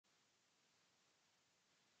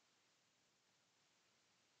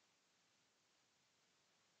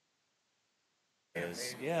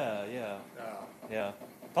Yeah, yeah. Yeah.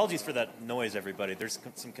 Apologies for that noise, everybody. There's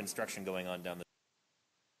some construction going on down the...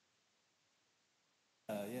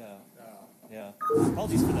 Yeah. Yeah.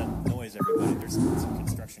 Apologies for that noise, everybody. There's some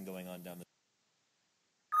construction going on down the...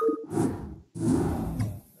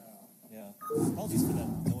 Yeah. Apologies for that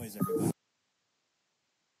noise, everybody.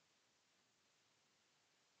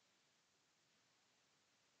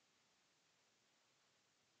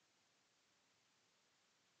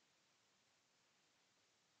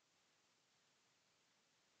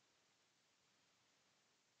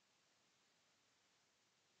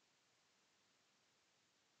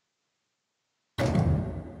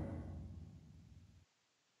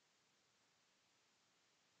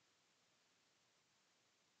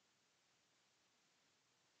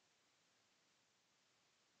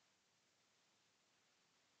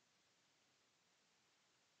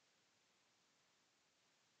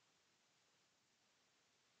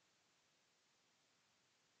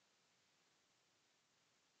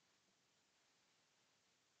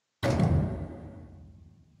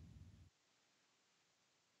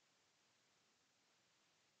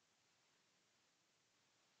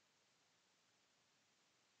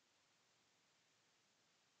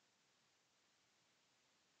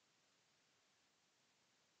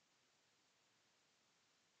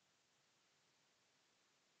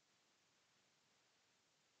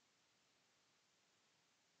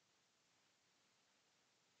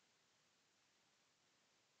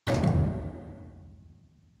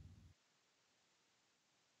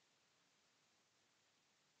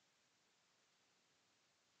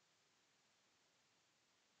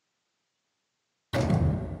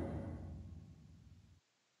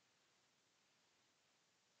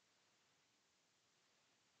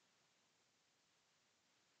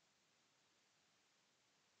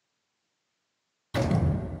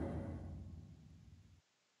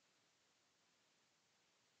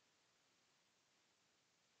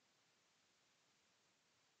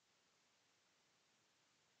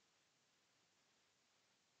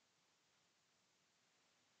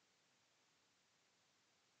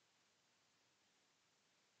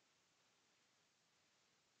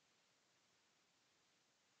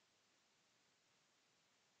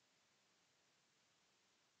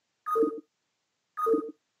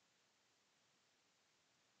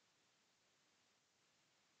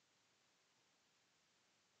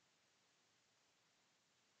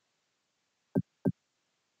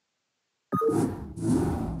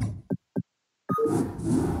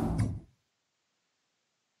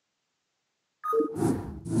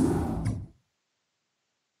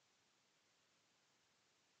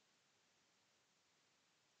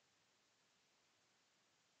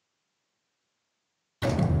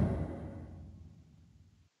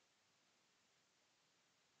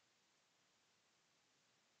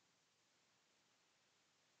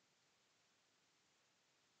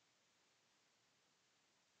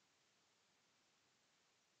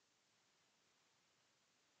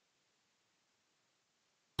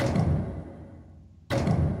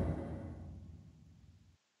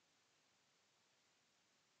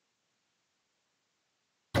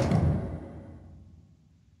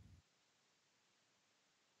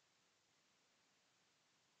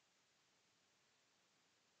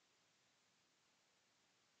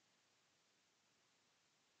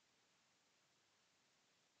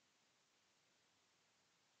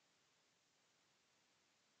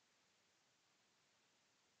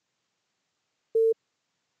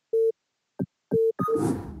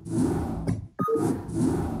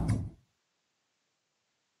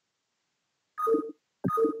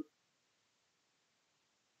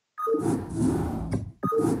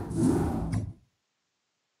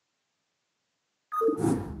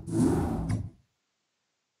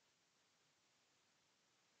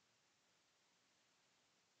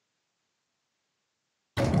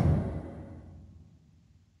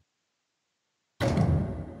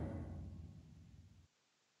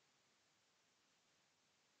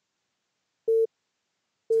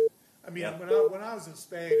 I mean, when I was in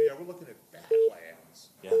Spain, we're looking at Badlands.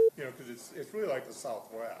 Yeah. Because it's really like the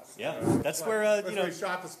Southwest. Yeah. That's where they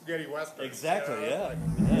shot the spaghetti western. Exactly. Yeah. See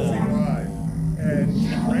why. And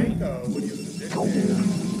Franco, when he was a dictator,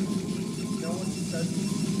 no one said he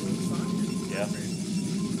was doing science. Yeah.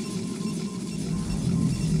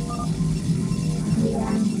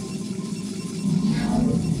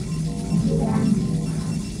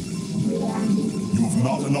 You have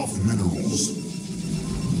not enough minerals.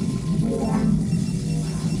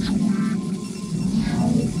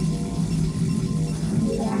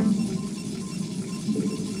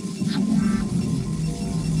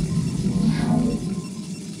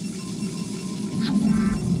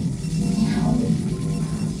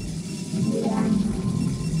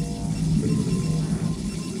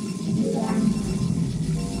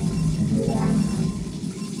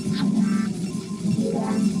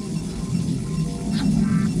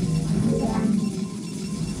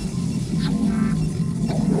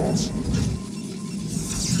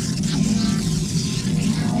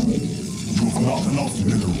 enough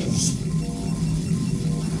minerals.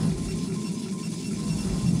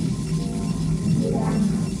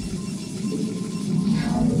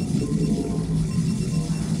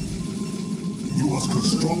 You must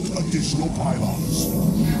construct additional pylons.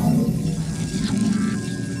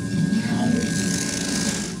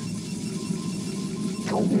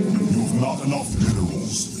 You've not enough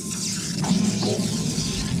minerals.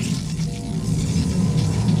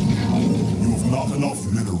 You've not enough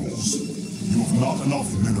minerals. You've not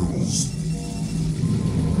enough minerals.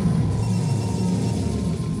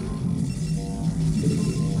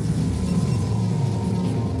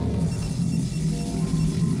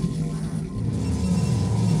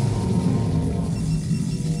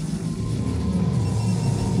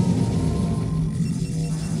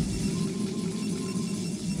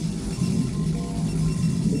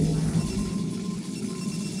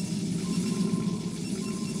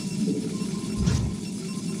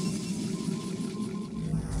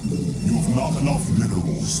 You've not enough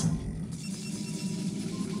minerals.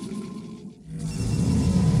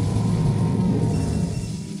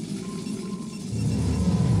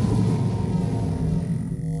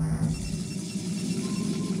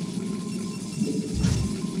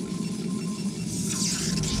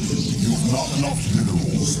 You've not enough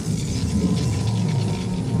minerals.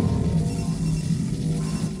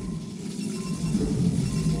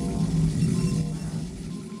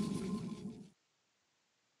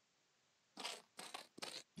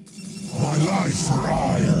 My life for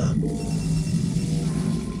hire.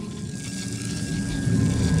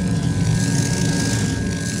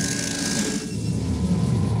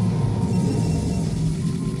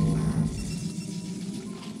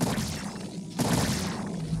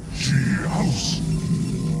 House.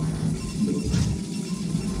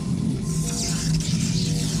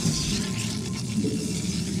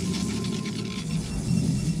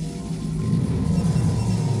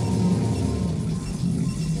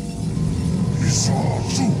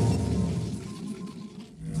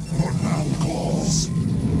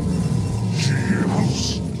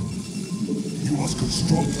 You must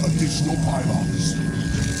construct additional pylons.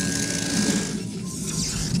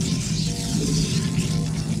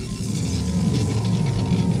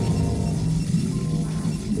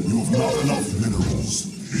 You've not enough minerals.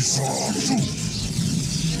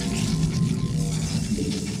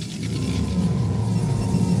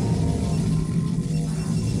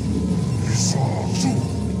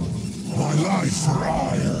 My life for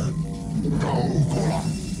hire. Go, Kola.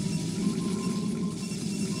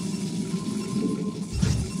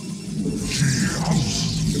 House.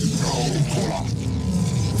 Go, Kola.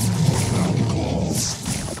 Now claws.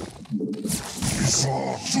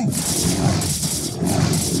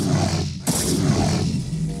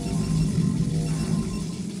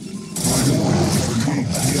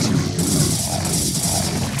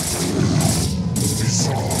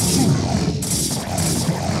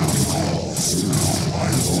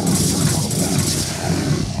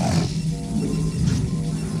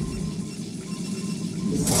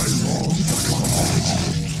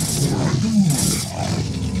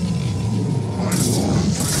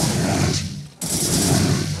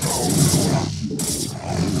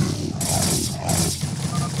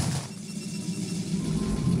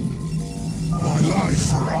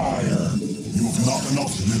 You've not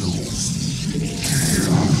enough minerals.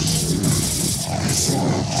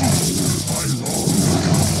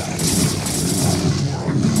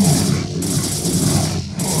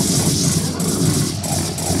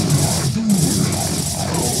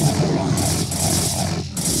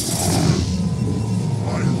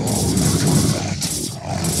 I long for combat.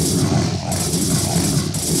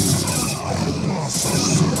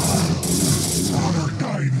 Honor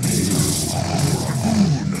guide me.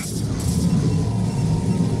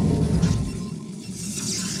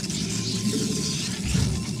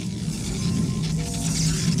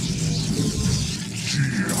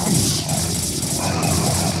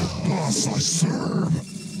 Thus I serve.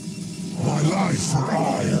 My life for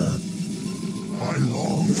hire. I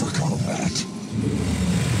long for combat.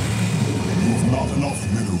 You've not enough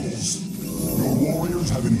minerals. Your warriors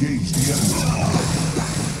have engaged the enemy.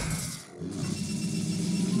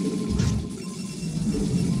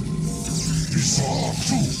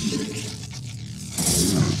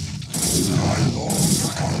 I long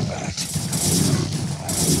for combat.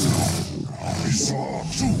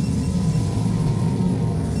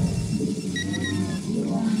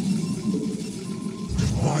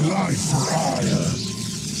 My life for hire.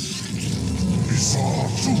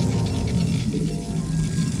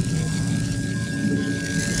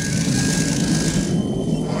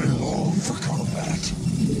 I long for combat.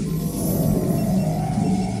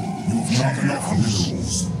 You've not enough minerals.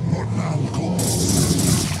 vessels, but now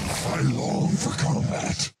calls. I long for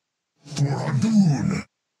combat. For Adun.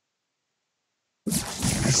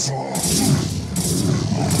 It's all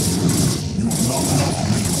you have not enough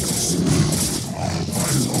minerals. I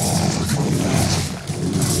long for combat.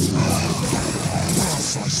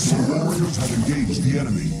 The warriors have engaged the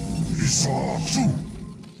enemy. It's all true.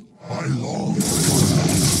 I long for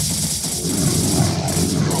combat.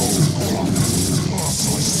 Thus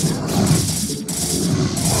I serve.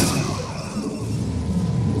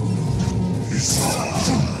 It's all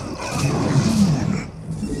true.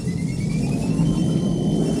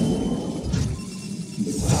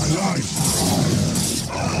 My life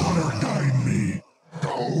for honor guide me.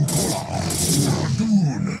 Go,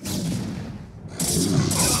 Adun.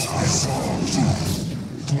 It's all true.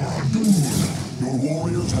 For Adun. Your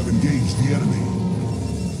warriors have engaged the enemy.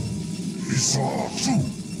 It's all true.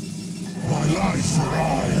 My life for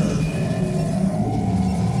hire.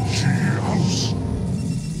 House.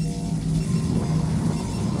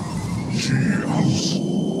 House.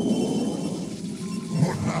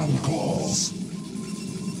 What now calls?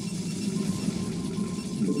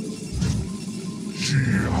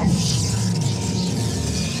 House.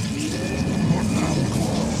 What now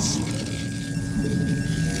calls?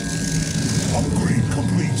 Upgrade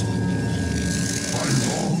complete. I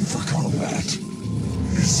long for combat.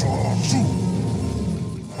 It's all true.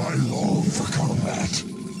 I long for combat.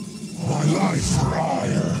 My life for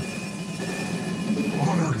hire.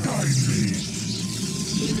 Honor guide me.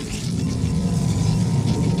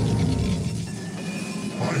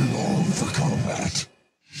 I long for combat.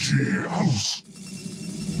 House.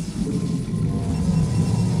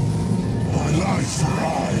 My life for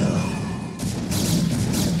hire.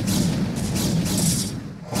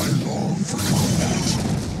 I long for combat.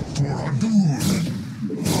 For Adun.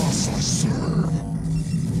 Thus I serve.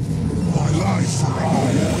 My life for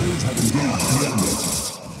hire. Warriors have engaged the enemy.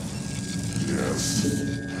 Yes.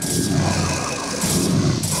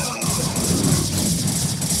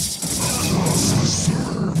 Thus I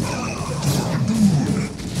serve. For Adun.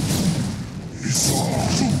 It's all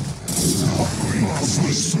true. Thus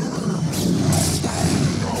I serve.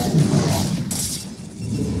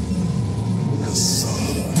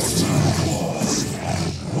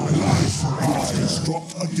 My life for hire.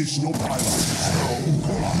 Construct additional pylons.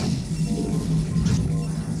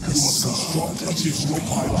 You must construct additional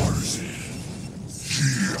pylons.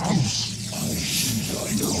 House.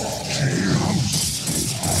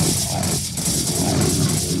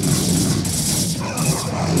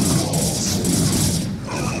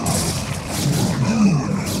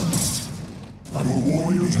 Your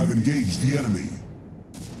warriors have engaged the enemy.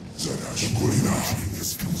 Zadash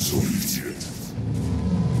is consolidated.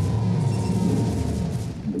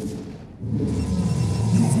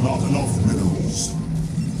 You have not enough minerals.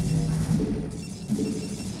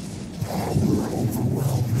 Power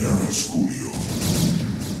overwhelmed Erasculio.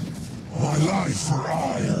 My life for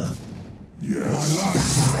hire. Yes. My life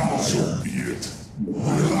for hire. So be it.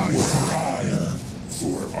 My life for hire.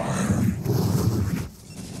 For Iron Bird.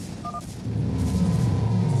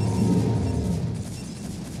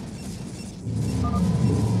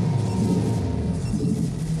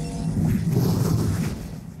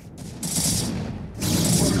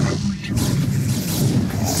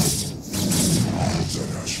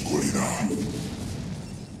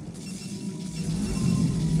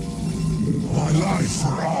 My life for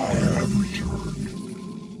hire. I have returned.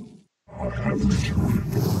 I have returned,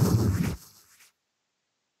 bird.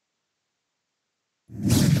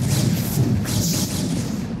 Focus.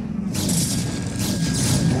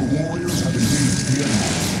 Your warriors have engaged the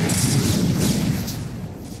enemy.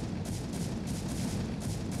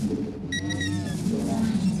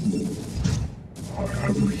 I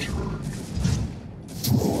have returned.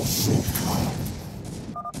 Draw silk.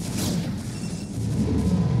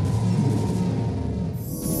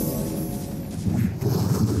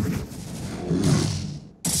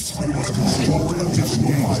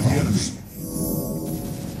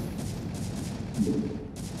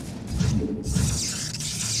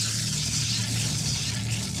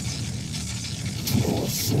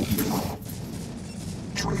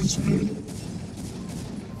 Transmit.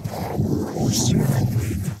 Power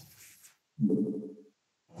overwhelming.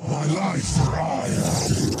 My life for hire.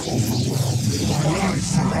 Overwhelming. My life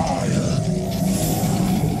for hire.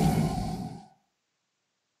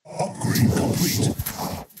 Upgrade complete.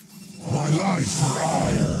 My life for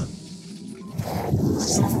hire. Power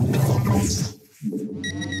overwhelming.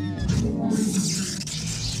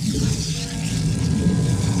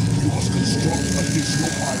 You must construct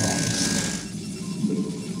additional pylons.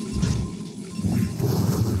 We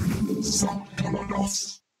burn. Some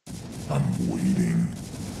I'm waiting.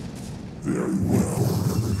 Very well.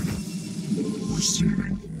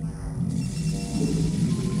 Receiving.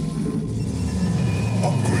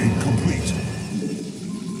 Upgrade complete.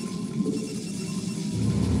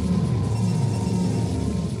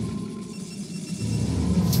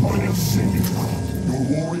 Mining city. Your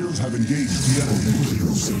warriors have engaged the enemy.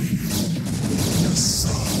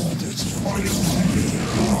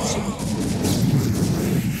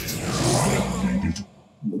 Mining needed.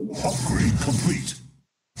 Upgrade complete.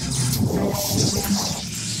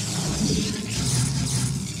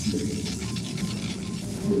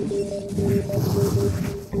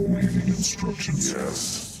 Awaiting instructions.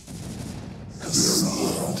 Yes.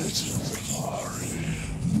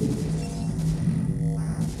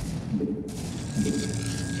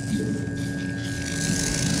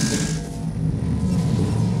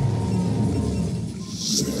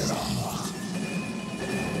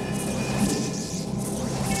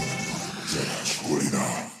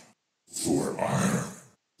 For iron.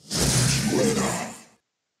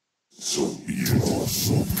 So be it.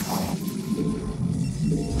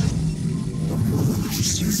 The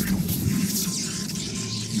purchase is complete.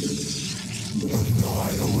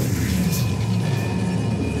 Annihilate.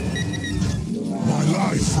 My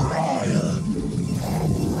life for ire.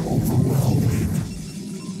 Power overwhelming.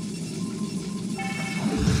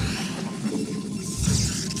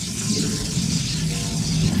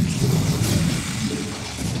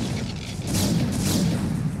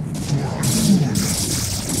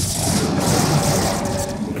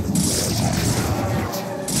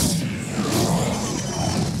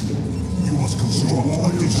 You must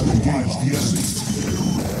construct additional engage the enemy.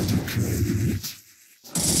 Eradicate.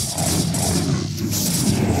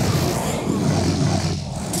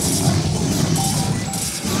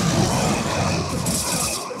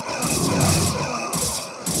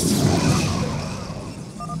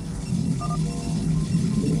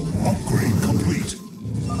 Upgrade complete.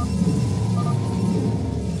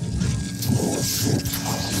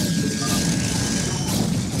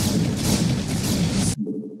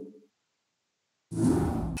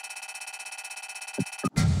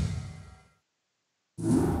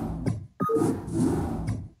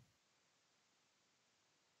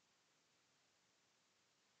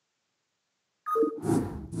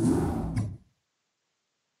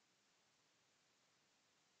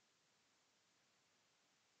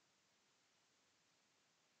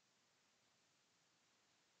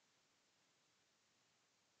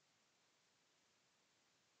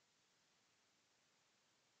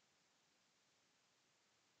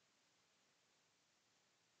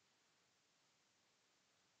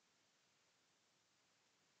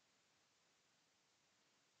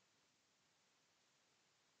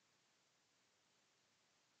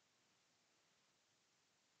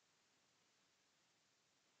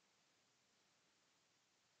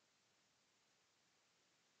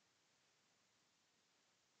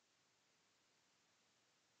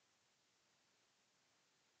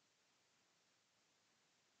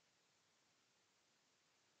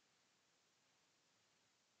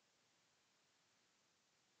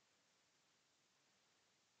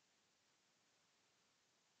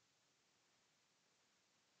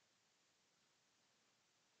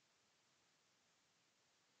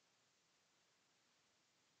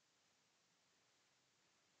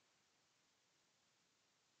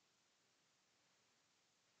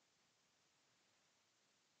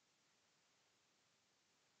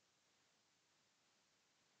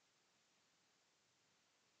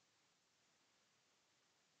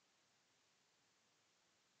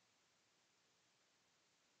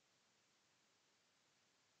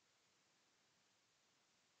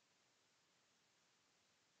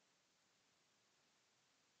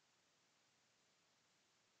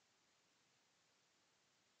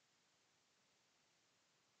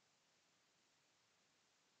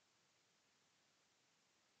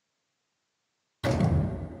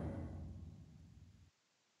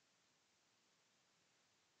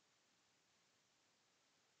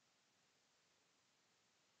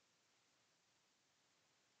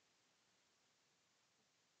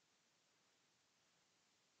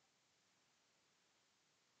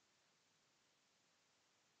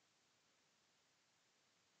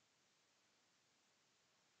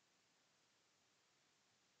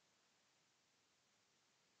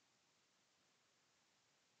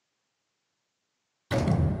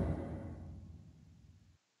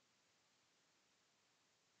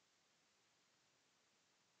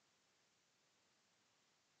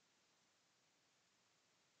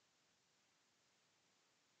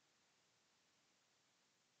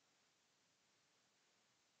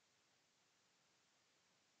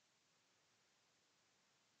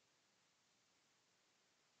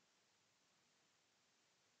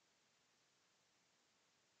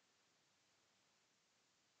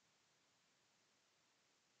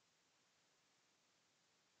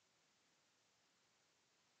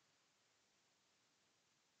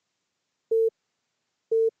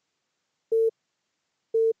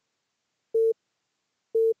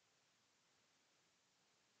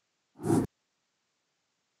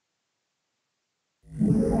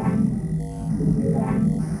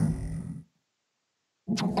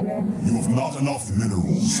 not enough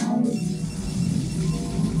minerals.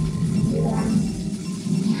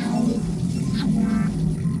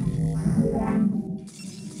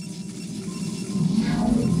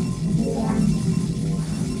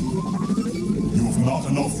 You have not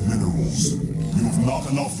enough minerals. You have not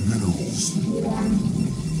enough minerals.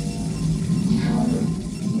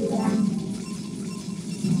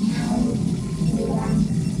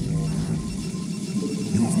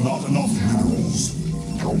 You have not enough minerals.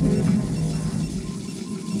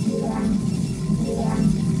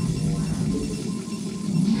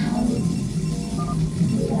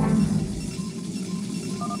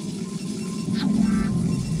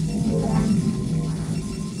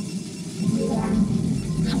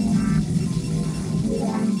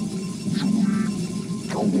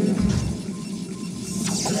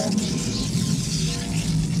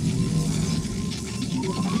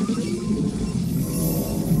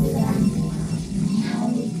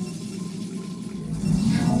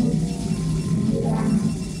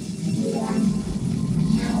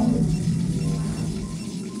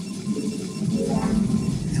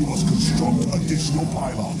 You must construct additional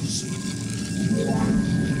pylons.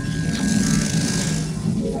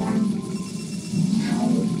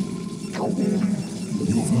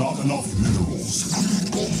 You have not enough minerals.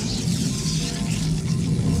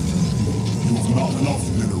 You have not enough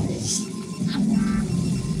minerals.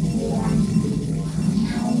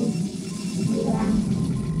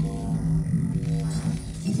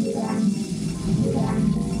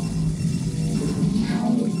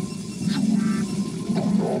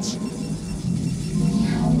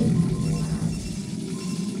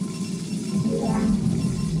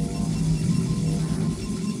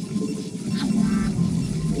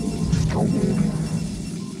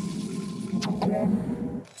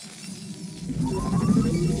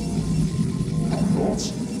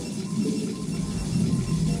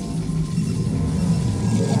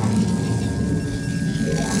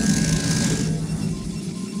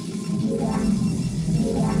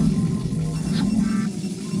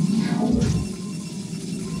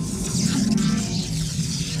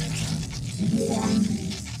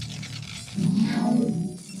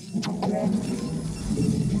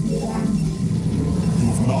 You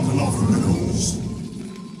have not enough minerals.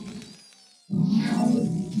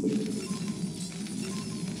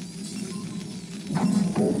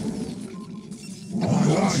 My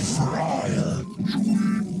life for hire.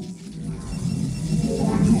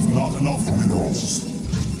 You have not enough minerals.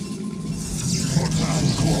 What man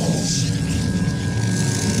calls?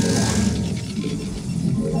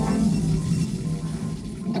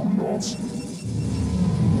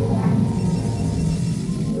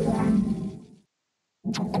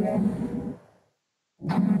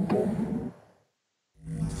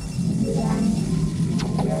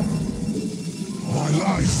 My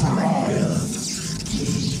life for hire.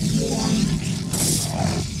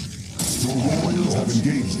 Your warriors have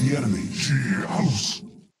engaged the enemy. House.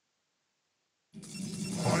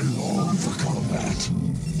 I long for combat.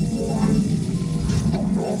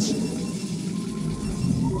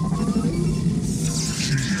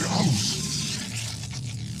 House.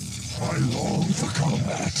 I long for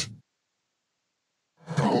combat.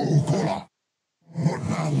 Go, Kola. What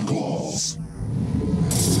man calls?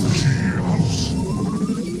 House.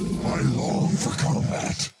 I long for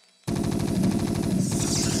combat.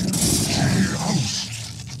 House.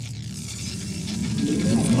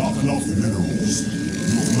 You have not enough minerals.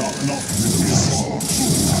 You have not enough minerals.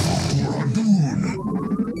 For a dune.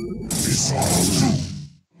 It's all true.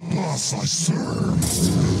 Thus I serve.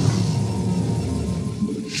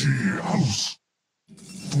 House.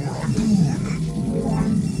 For a dune.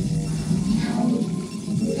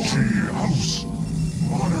 House.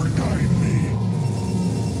 Honor guide me.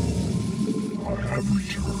 I have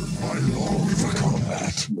returned. I long for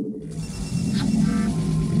combat.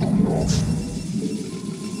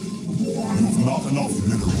 You have not enough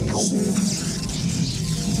minerals.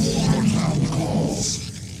 One man calls.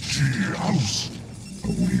 House.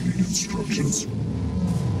 Awaiting instructions.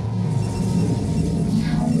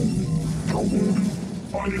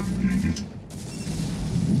 I am needed.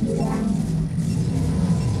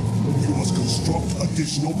 You must construct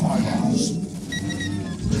additional pylons.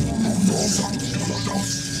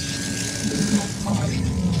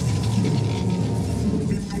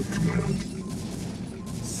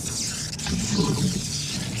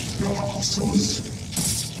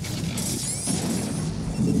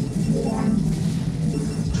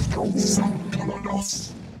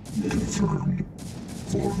 Confirmed.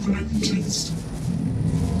 For vengeance.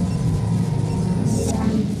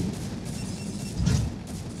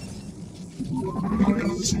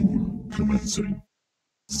 Soon commencing.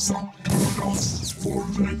 Sacrifice for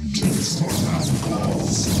vengeance for that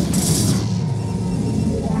cause.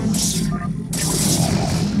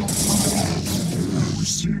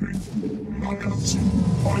 Receiving Nagatsu.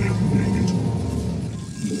 I am needed.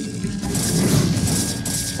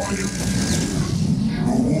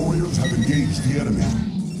 Your warriors have engaged the enemy.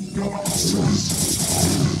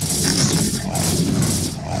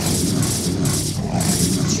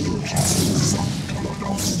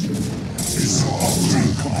 Is your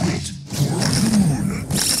upgrade complete?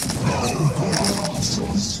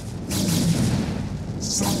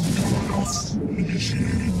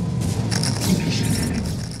 Initiated.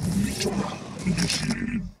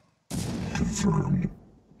 Initiated. Confirmed.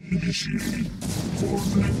 Initiated. For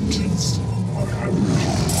vengeance. I have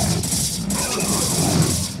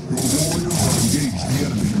your warriors have engaged the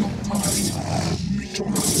enemy.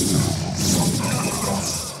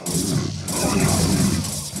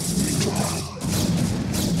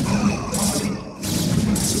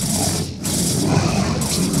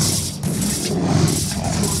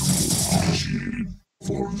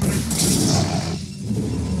 For vengeance.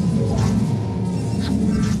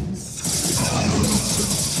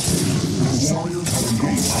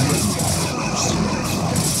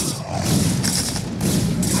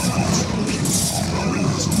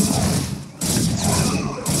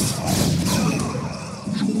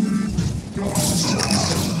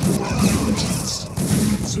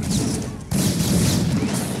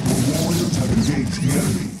 The warriors have engaged the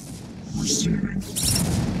enemy. Receiving.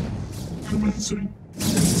 Commencing.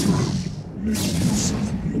 Confirmed. Make use of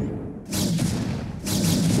me.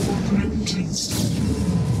 For vengeance.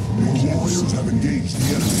 Your warriors have engaged the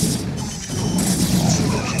enemy.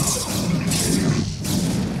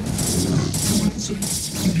 Commencing.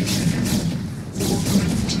 Initiating. For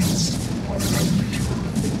vengeance. I have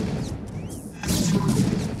returned. Confirmed.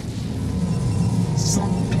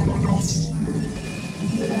 Sacrifice.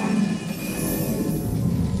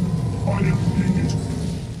 I am needed.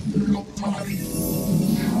 Lottari.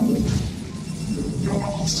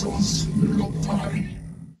 Galactus. Lottari.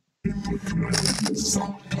 Input command.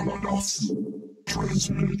 Sacrifice.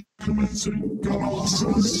 Transmitted. Commencing.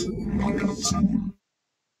 Galactus. Nagatsu.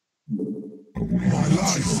 My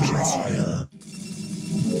life for hire.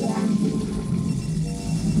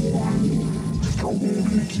 I will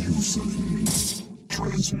make use of me.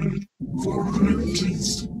 Transmitted. For vengeance.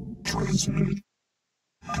 Transmitted.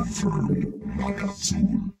 Confirmed. Nagatsu.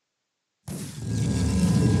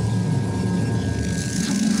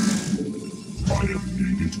 I am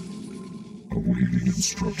needed. Awaiting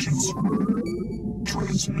instructions.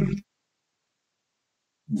 Transmitted.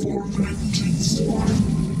 For vengeance.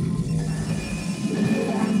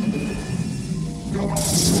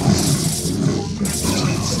 Galactus. For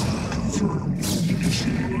vengeance. Confirmed.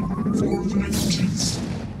 Initiated. For vengeance.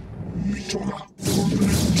 Mitora. For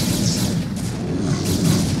vengeance.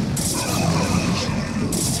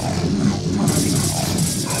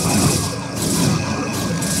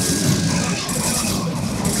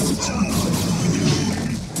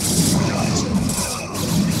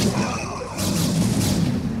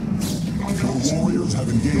 Your warriors have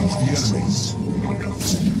engaged the enemies.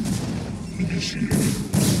 Initiated.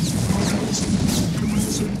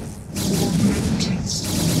 Commencing. For vengeance.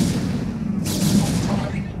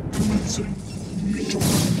 Commencing.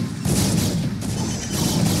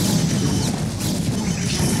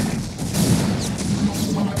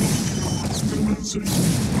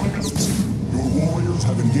 Your warriors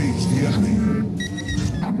have engaged the enemy.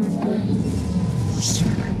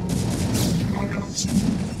 Receiving. Nagatsu.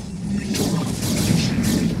 Mitora.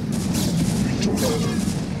 Initiated. Mitora.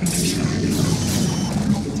 Initiated.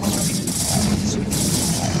 Commencing.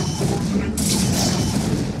 For vengeance.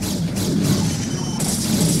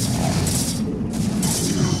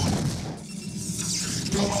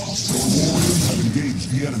 Your warriors have engaged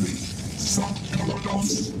the enemy.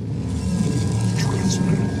 Sacrifice.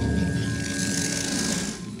 Transmitted.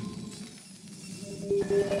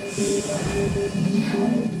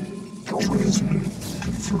 Transmitted.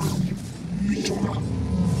 Confirmed. Mitora.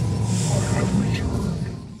 I have returned.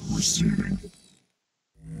 Receiving.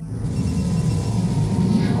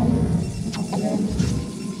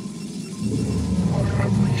 I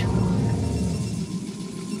have returned.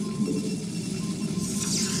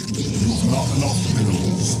 You've not enough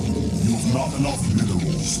minerals. You've not enough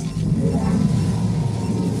minerals.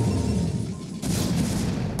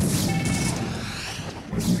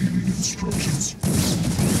 Awaiting instructions.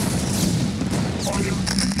 I am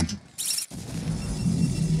needed.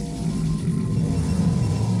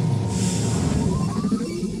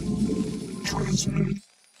 Transmitted.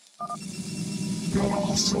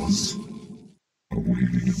 Galactus.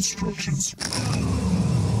 Awaiting instructions.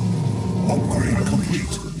 Upgrade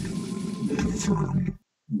complete. Confirmed.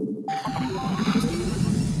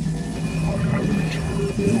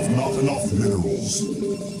 You've not enough minerals.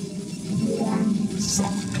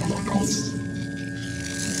 Some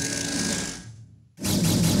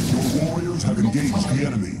Your warriors have engaged the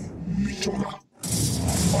enemy.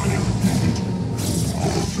 Fire needed.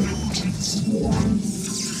 For vengeance.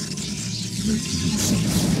 Making use of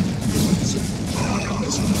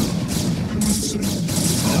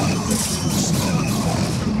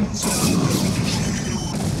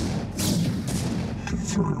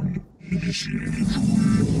confirmed. Initiated.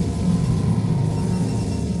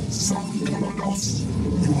 Some Kalados.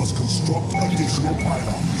 You must construct additional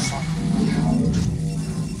pylons.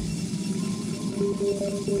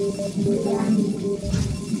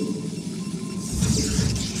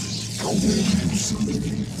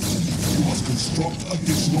 You must construct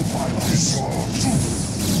additional pylons.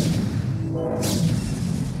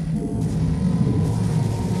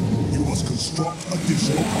 You must construct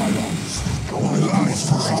additional pylons. My life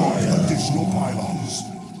construct additional pylons.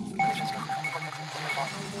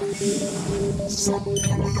 Some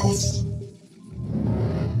Kalados.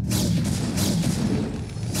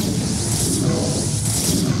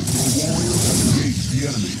 Your warriors have engaged the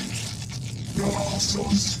enemy.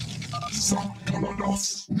 Galassos. Some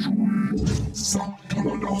Kalados. Some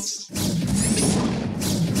Kalados.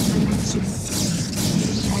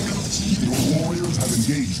 Your warriors have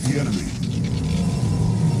engaged the enemy.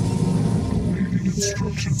 Awaiting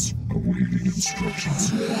instructions. Awaiting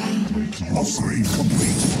instructions. Upgrade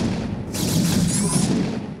complete.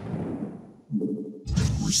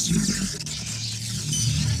 Receiving.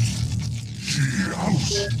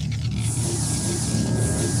 House.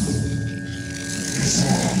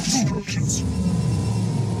 Instructions.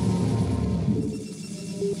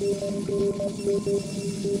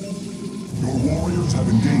 Your warriors have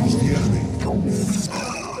engaged the enemy.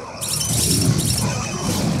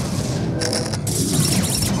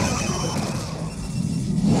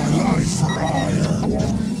 My life for hire.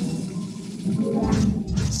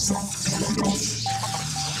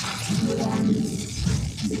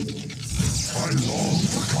 I long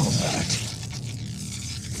for combat.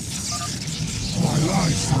 My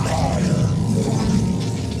life for hire.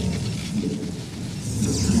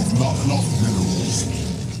 You've not enough minerals.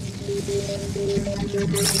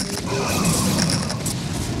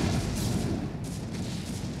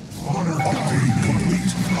 Honor upgrade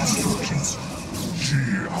complete. Instructions.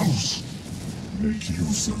 House. Make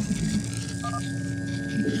use of me.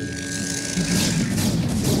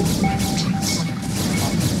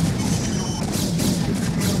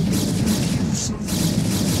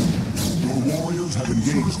 Your warriors have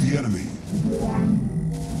engaged the enemy.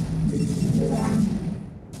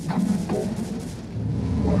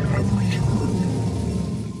 I have returned.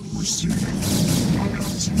 Receiving.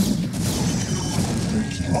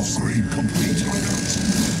 Upgrade complete.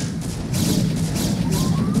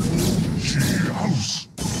 House.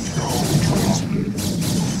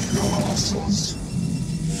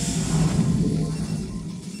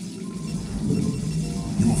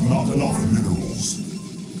 You have not enough minerals.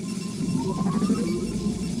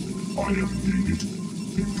 I am needed.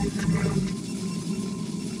 In good command.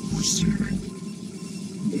 Receiving.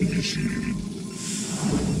 Initiated.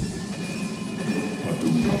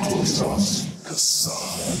 Adonatosas.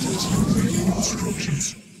 Awaiting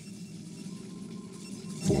instructions.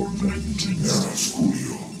 For vengeance.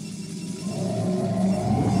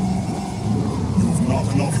 You have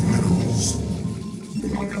not enough minerals.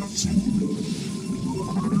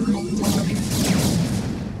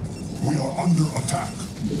 We are under attack.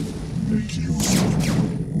 Make use of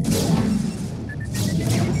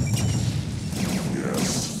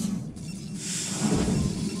yes.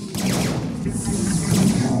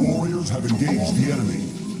 Your warriors have engaged the enemy.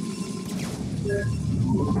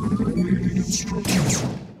 Awaiting instructions.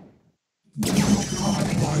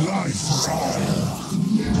 My life for hire.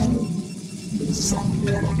 Some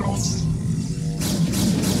Kalados.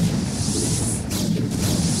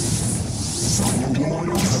 Your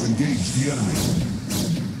warriors have engaged the enemy.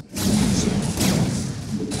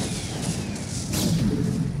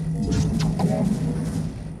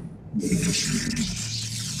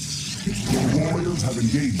 Your warriors have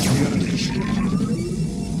engaged the enemy.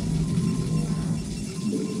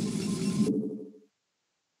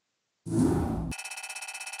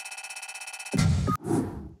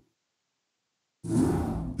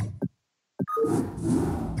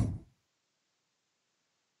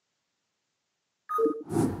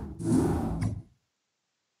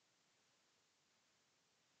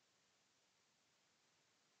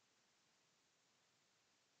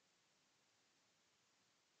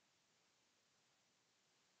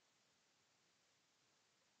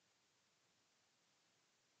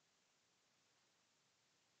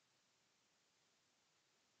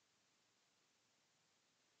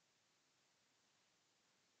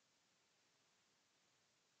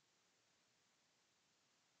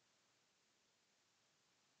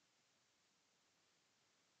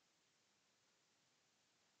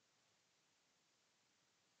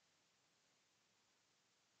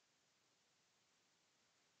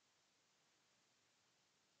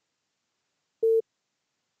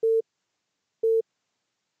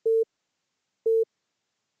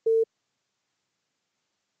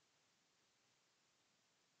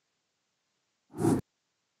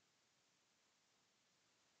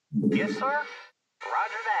 Yes, sir.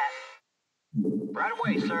 Roger that. Right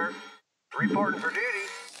away, sir. Reporting for duty.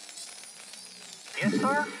 Yes,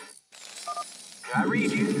 sir. I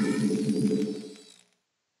read you.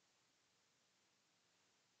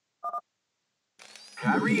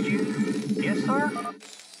 I read you. Yes, sir.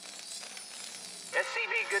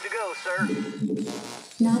 SCV good to go, sir.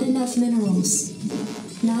 Not enough minerals.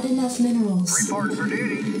 Not enough minerals. Reporting for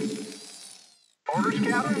duty. Orders,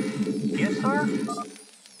 Captain? Yes, sir.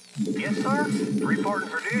 Yes, sir. Reporting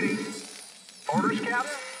for duty. Orders,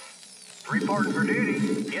 Captain? Reporting for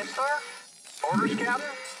duty. Yes, sir. Orders, Captain?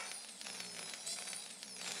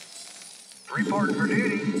 Reporting for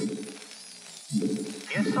duty.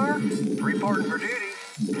 Yes, sir. Reporting for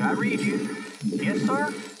duty. I read you. Yes,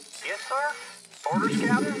 sir. Yes, sir. Orders,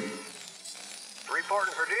 Captain?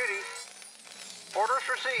 Reporting for duty. Orders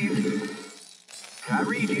received. I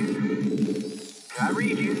read you. I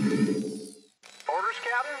read you. Orders,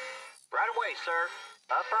 Captain? Right away, sir.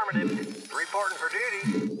 Affirmative. Reporting for duty.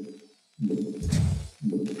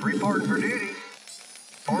 Reporting for duty.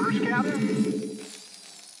 Orders, Captain?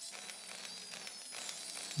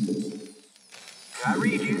 I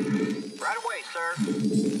read you. Right away, sir.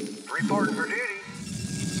 Reporting for duty.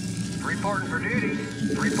 Reporting for duty.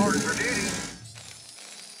 Reporting for duty.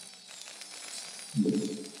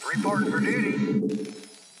 Reporting for duty.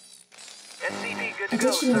 SCV good to go,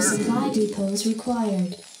 Additional sir. supply depots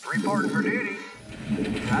required. Reporting for duty.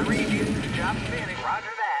 I read you. Job finished.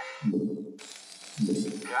 Roger that.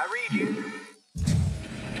 I read you.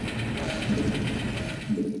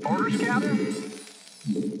 Orders, Captain?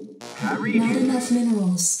 I read Not you. enough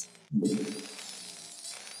minerals.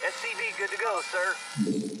 SCV good to go, sir.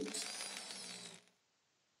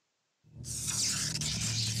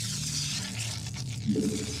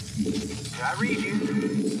 I read you.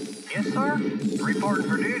 Yes, sir. Reporting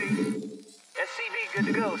for duty. SCV good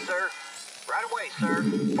to go, sir. Right away, sir.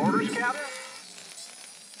 Orders, Captain?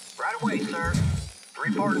 Right away, sir.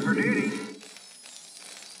 Reporting for duty.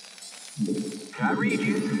 I read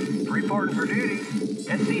you. Reporting for duty.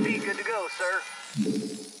 SCV good to go, sir.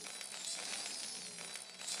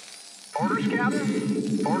 Orders,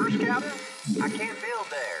 Captain? Orders, Captain? I can't build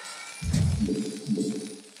there.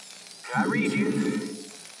 I read you.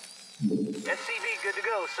 SCV good to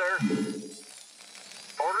go, sir.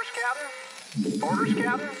 Orders, Captain? Orders,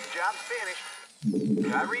 Captain? Job's finished.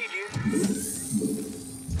 I read you.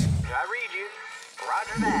 I read you.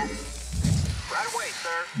 Roger that. Right away,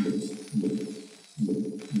 sir.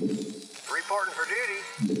 Reporting for duty.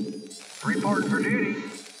 Reporting for duty.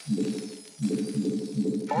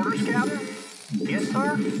 Orders, Captain? Yes,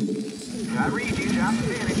 sir. I read you. Job's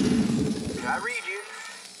finished. I read you.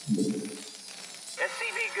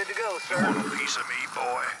 SCV good to go, sir. You want a piece of me,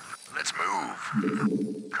 boy? Let's move.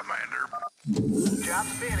 Commander,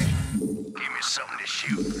 Job's finished. give me something to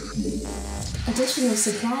shoot. Additional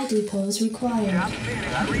supply depots required. Job's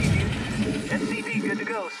finished. I read you. SCV good to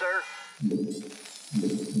go, sir.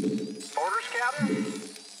 Orders, Captain?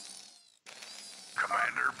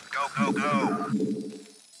 Commander, go, go, go.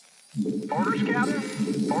 Orders, Captain?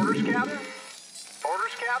 Orders, Captain?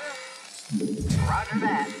 Orders, Captain? Roger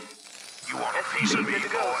that. You want a piece of SCV me, good to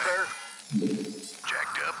go, boy? sir.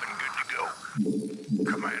 Jacked up and good to go.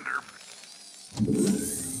 Commander,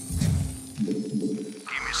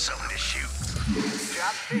 give me something to shoot.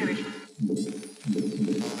 Job's finished.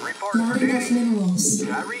 Reporting for Not enough duty. minerals. I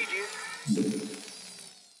read you.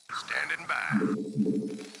 Standing by.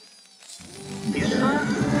 Yes, sir.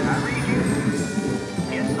 I read you.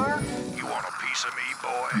 Yes, sir. You want a piece of me,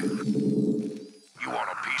 boy? You want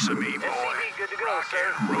a piece of me, boy? SCV good to go, Rock sir.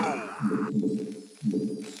 and roll.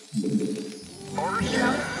 Orders,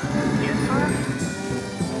 Captain? Yes, sir.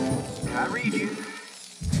 I read you.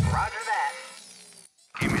 Roger that.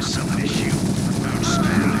 Give me something to shoot.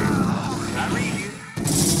 Outstanding. I read you.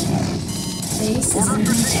 Base is Orders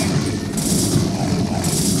under attack. received.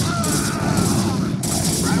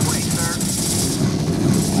 Right away, sir.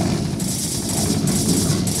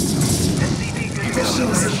 SCV good to go,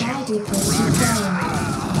 Additional sir. supply depots required.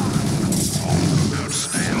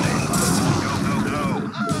 Outstanding. Go, go, go.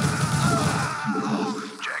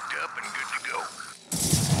 Jacked up and good to go.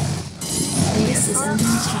 Base is under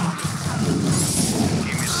attack.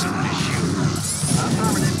 Give me something to shoot.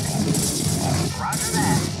 Affirmative. Roger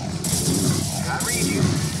that. I read you.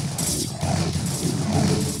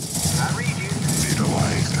 I read you.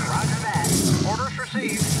 Visualized. Roger that. Orders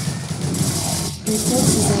received. Your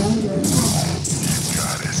forces are under attack.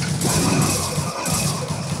 Got it.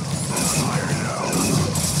 Fire now.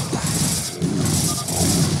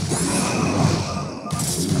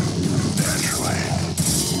 Naturally.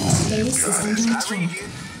 Base is under I read attack. you.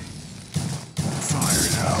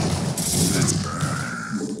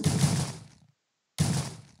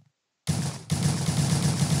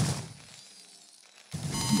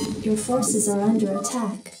 Your forces are under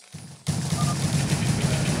attack.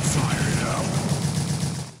 Fire it up.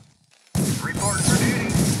 Reporting for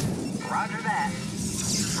duty. Roger that.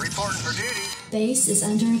 Reporting for duty. Base is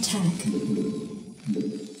under attack.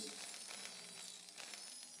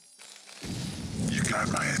 You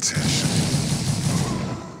got my attention.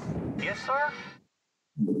 Yes, sir?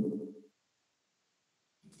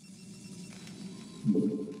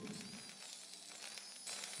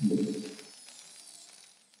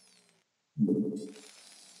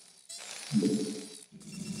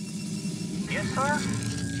 Yes,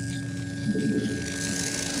 sir?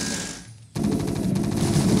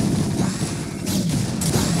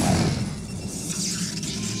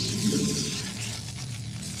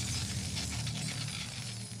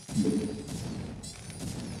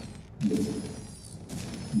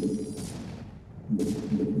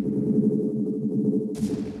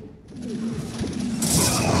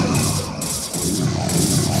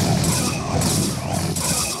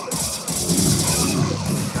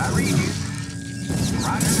 I read you.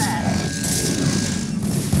 Roger that.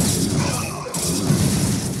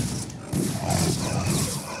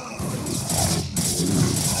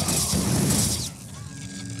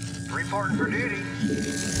 Reporting for duty.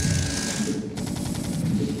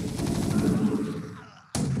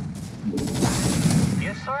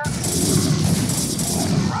 Yes, sir?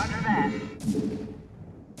 Roger that.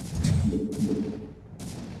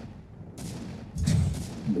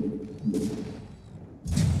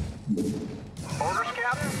 Orders,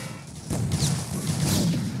 Captain?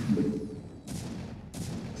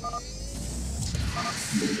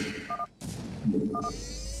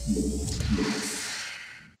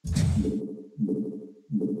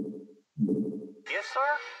 Yes,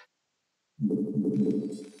 sir?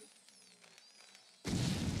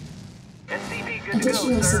 SCV good to go,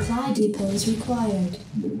 Additional sir. supply depots required.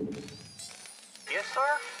 Yes,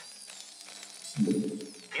 sir?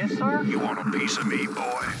 Yes, sir? You want a piece of me,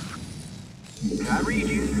 boy? I read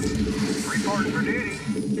you. Reporting for duty.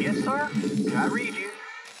 Yes, sir? I read you.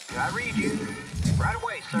 I read you. Right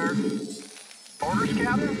away, sir. Orders,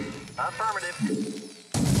 Captain? Affirmative.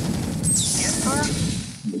 Yes, sir?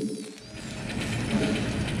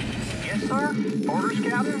 Yes, sir? Orders,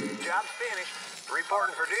 Captain? Job's finished.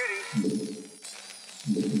 Reporting for duty.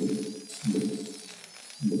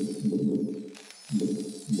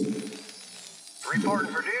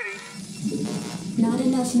 Reporting for duty. Not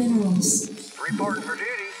enough minerals. Reporting for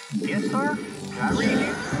duty. Yes, sir? I read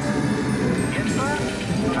you. Yes, sir?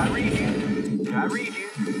 I read you. I read you.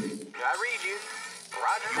 I read you.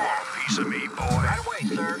 Roger You want that. a piece of me, boy? Right away,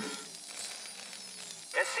 sir.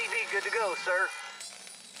 SCV good to go, sir.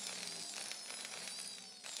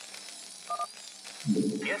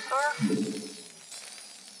 Yes, sir?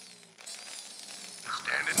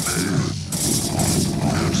 Standing by.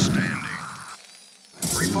 Outstanding.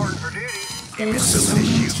 Reporting for duty. Base is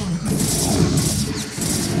under attack.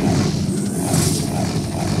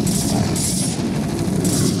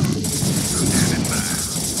 Standing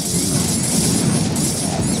by.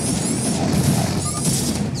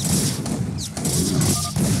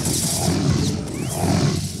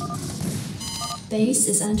 Base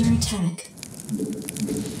is under attack.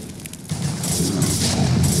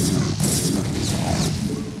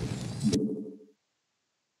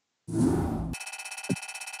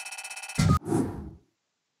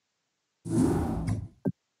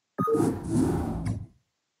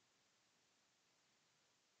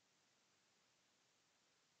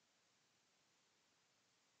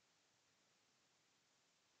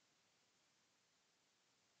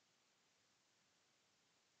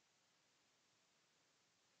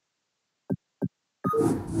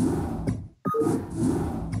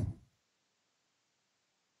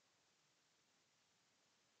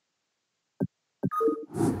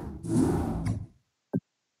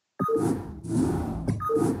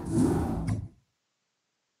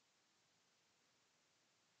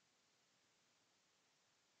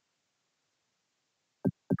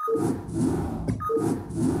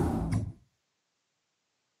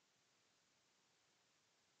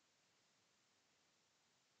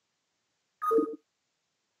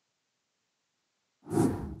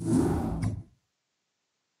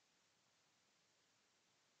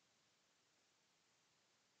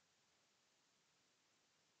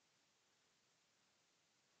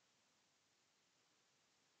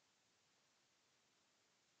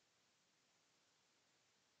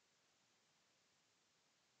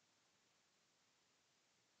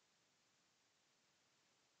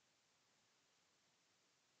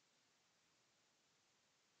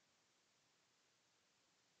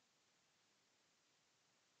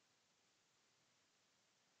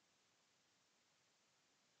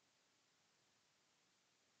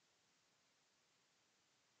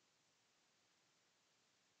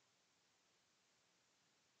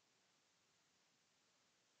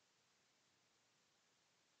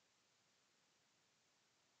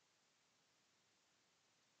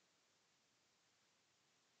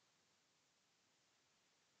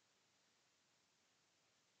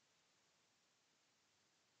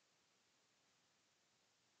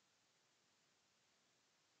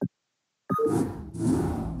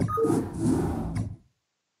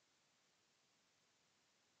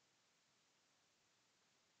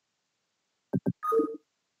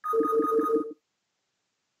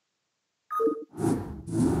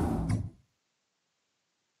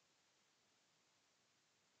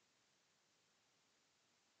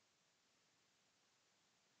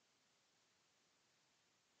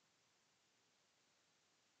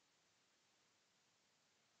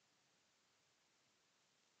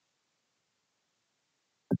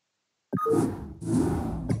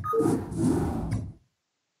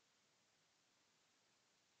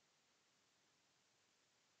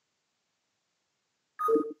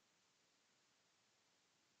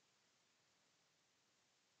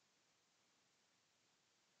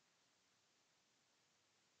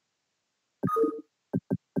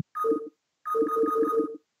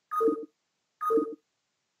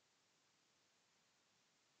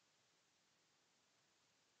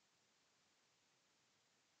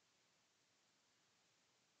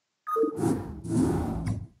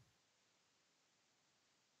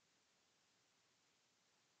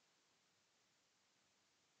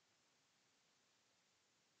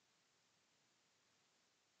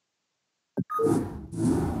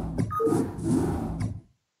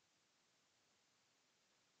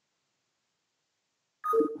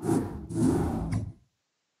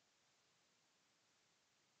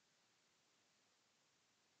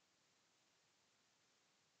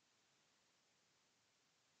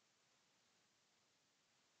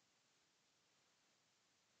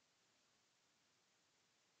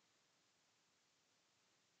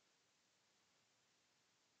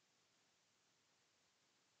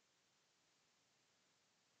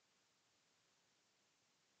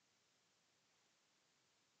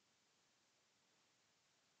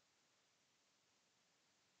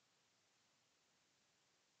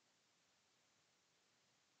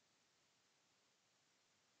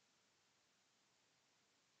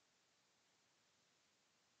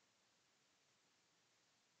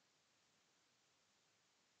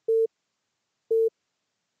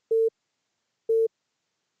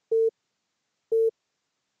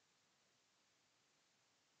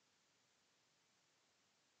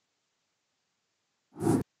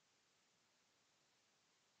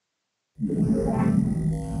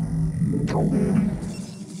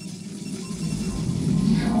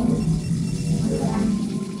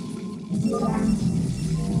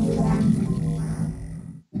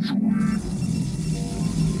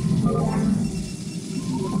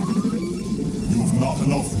 You've not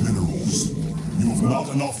enough minerals. You've not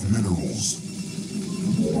enough minerals.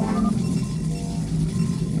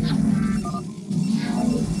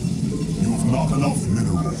 You've not enough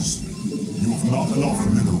minerals. You've not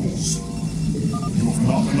enough minerals. You've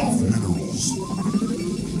not enough minerals.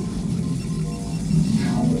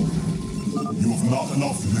 You've not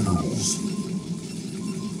enough minerals.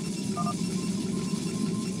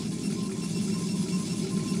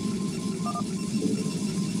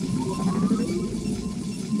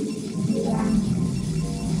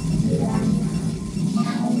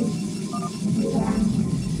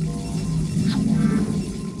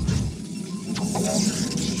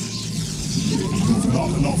 You've not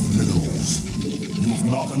enough minerals. You've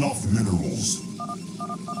not enough minerals.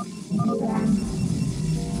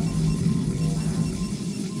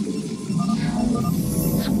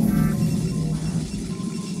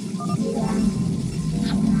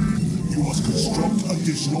 You must construct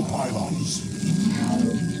additional pylons.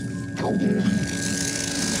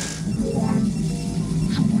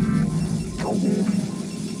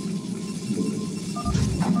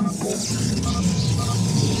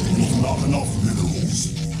 You've not enough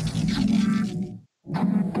minerals.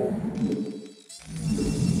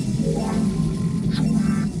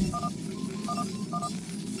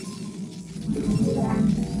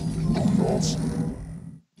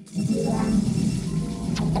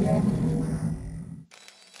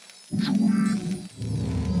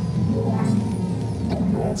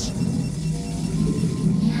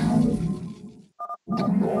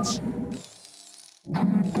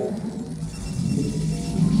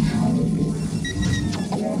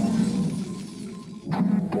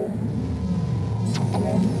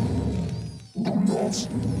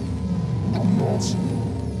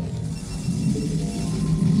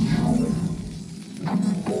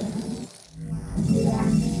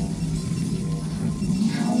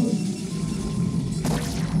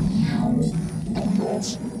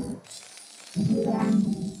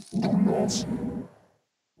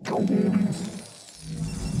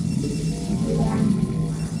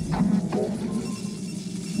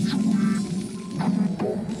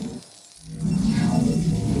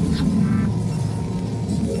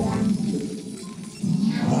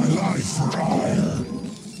 for hire.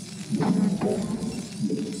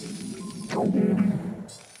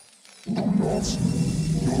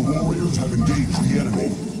 Your warriors have engaged the enemy.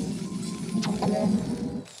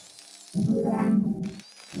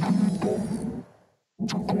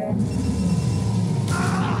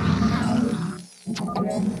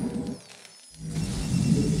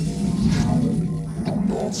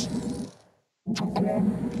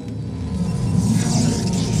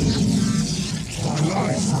 My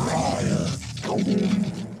life for hire.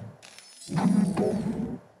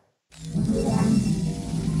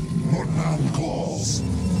 What now calls?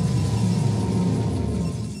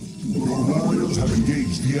 Your warriors have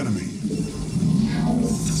engaged the enemy.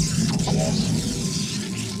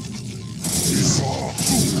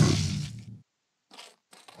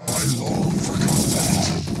 I long for combat.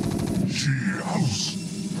 She house.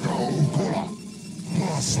 Gaokola.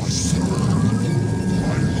 Plus I serve.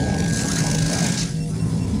 I long for combat.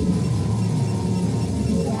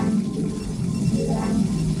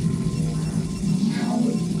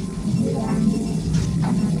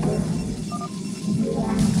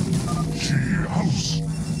 She house.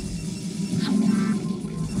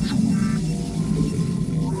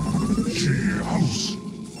 She house.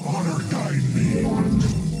 Honor guide me.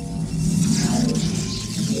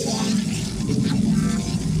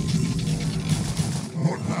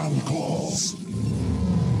 What now calls?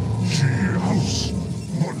 She house.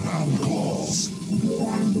 What now calls?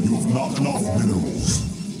 You have not enough minerals.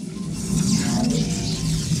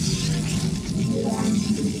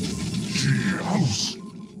 She house.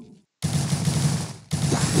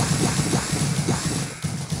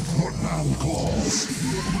 What now calls?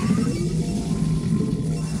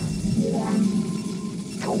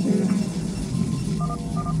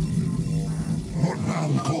 What now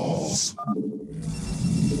calls?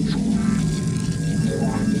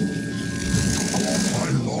 I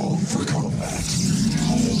long for combat.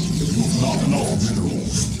 You've not enough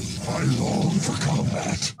minerals. I long for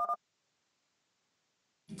combat.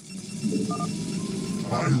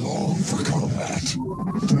 I long for combat.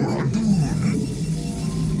 For a dune.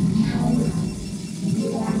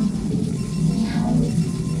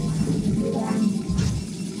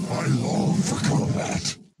 I long for combat.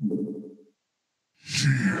 She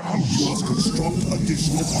house must construct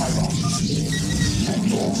additional pylons.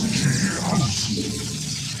 She house.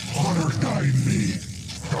 Honor guide me.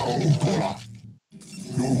 Gaokola.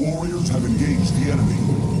 Your warriors have engaged the enemy.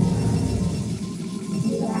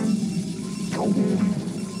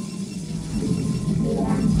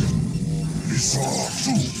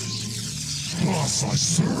 Isatsu. Plus I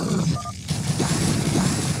serve.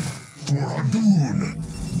 For a dune.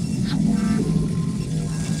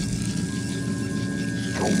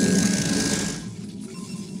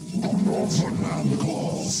 What man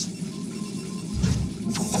calls?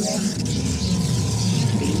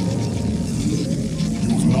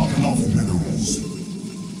 You've not enough minerals.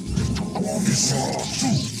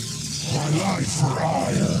 Isatsu. My life for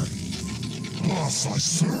hire. Plus I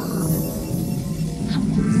serve.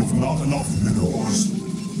 You've not enough minerals.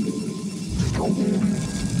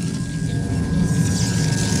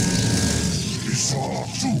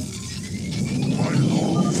 Isatsu. I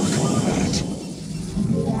long for combat.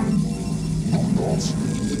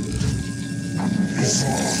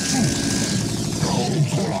 Isatsu.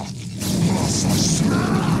 Gaokola. Plus I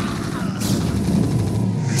serve.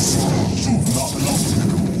 Isatsu. Not enough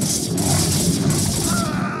minerals.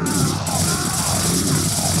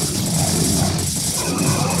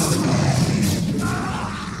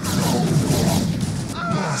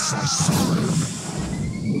 Plus I serve.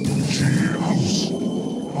 She house.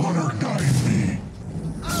 Honor guide me.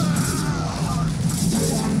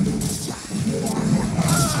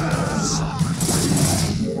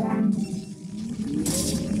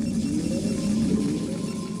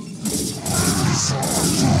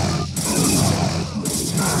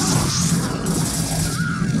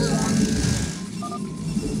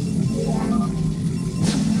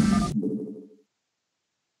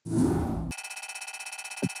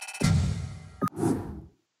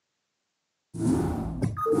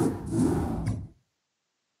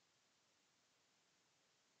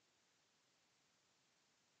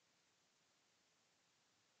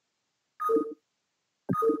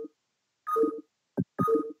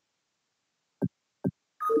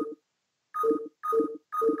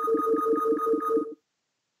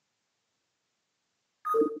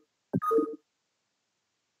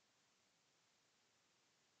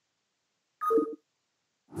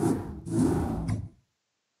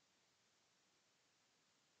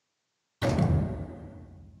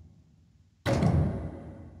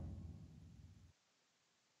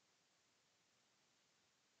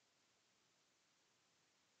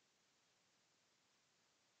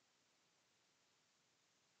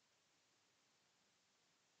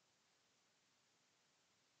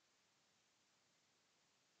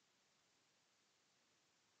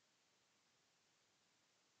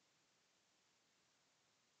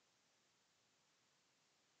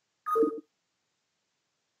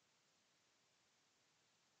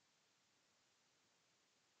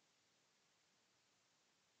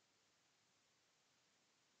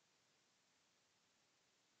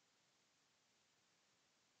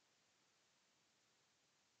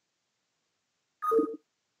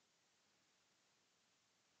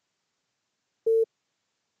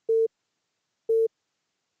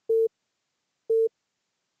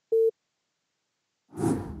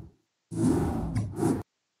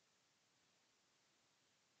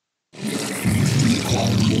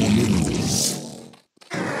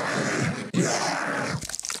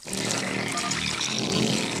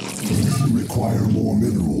 require more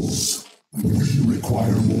minerals. We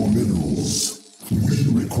require more minerals. We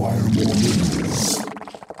require more minerals.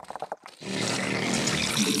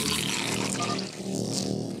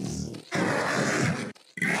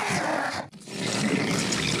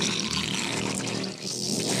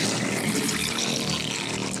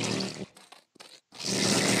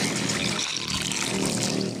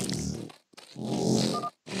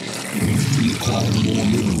 Require more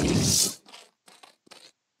minerals.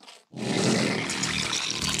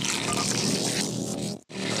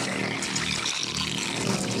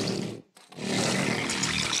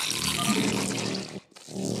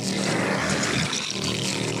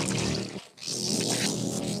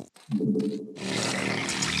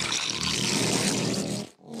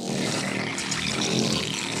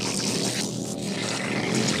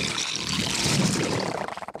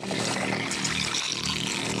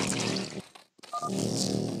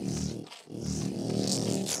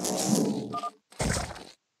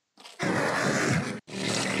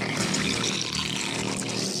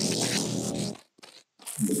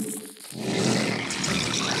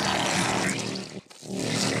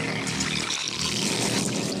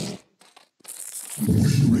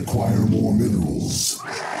 Require more minerals.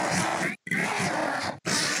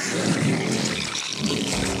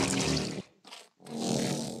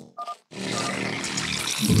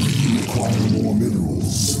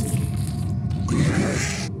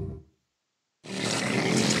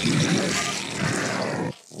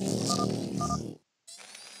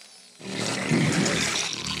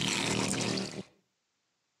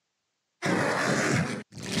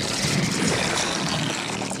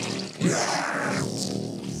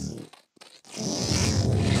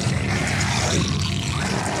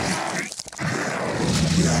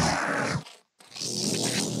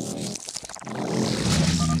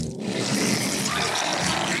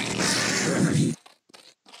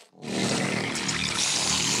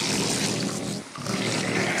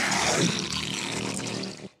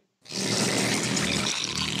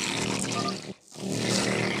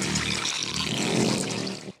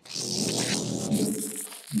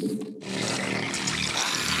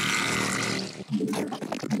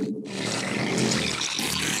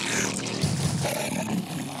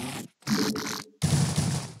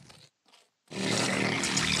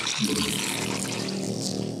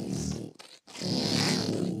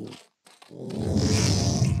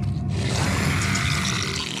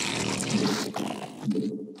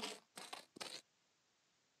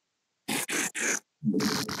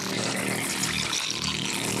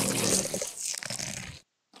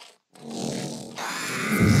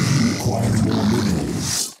 Require more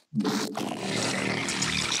minerals.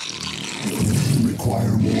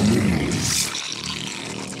 Require more minerals.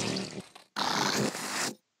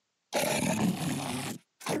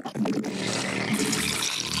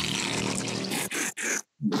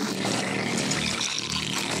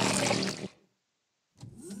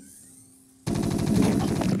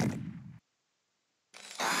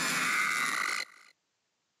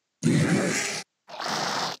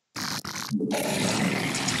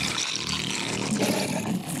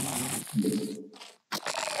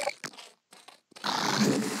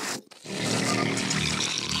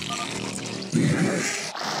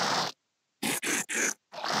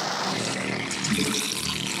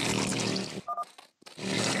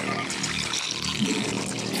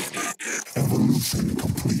 Evolution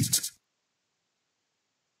complete.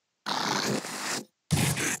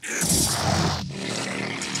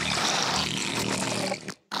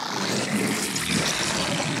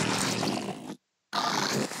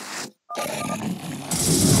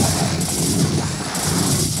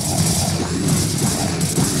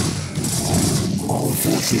 Our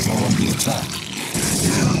forces are under attack.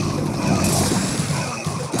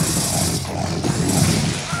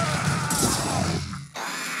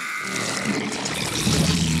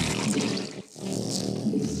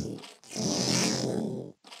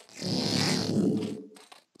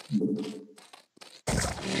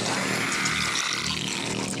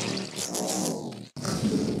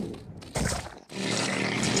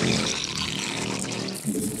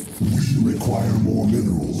 We require more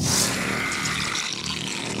minerals.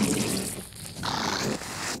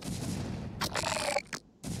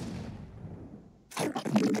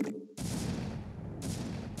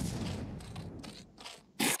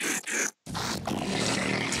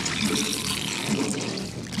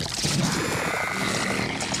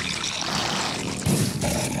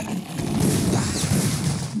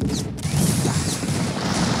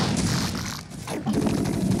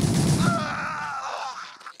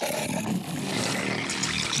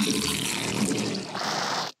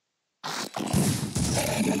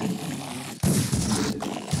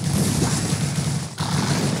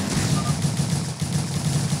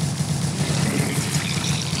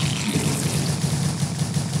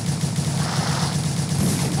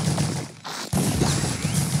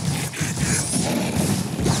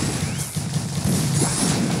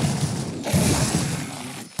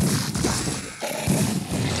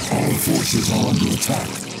 forces are under attack.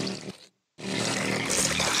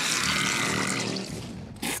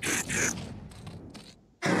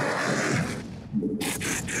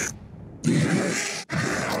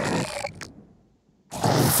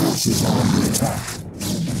 Our forces are under attack.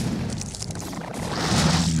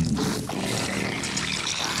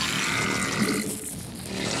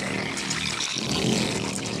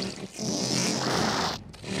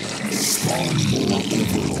 Spawn more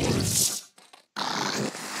overlords.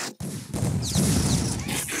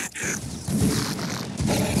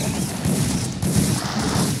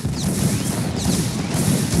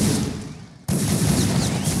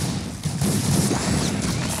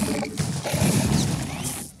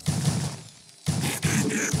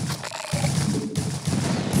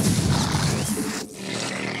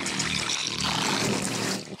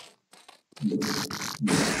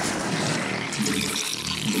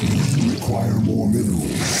 Require more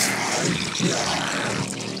minerals.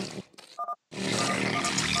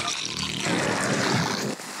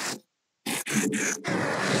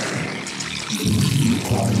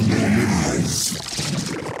 Require more minerals.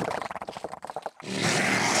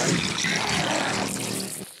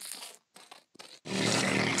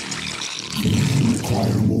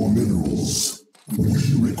 Require more minerals. We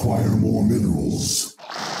require more minerals.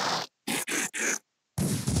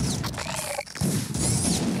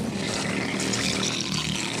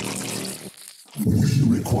 We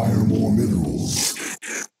require more minerals.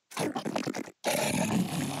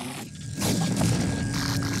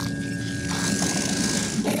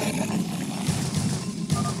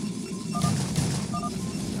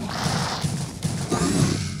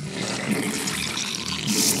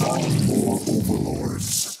 Spawn more overlords.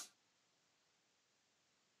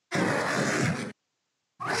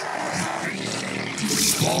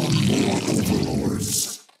 Spawn more overlords.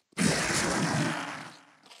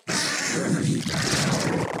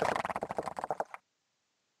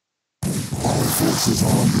 Our forces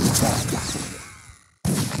are under attack.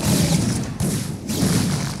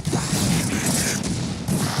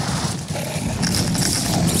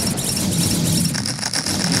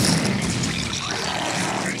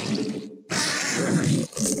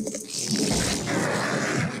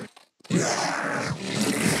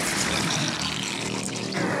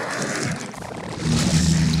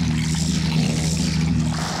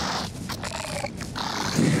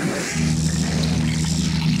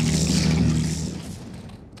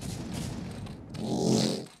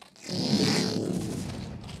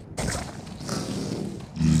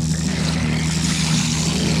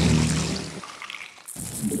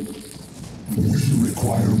 We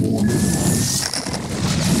require more minerals.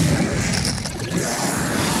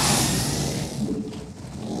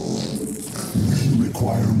 We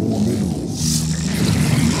require more minerals.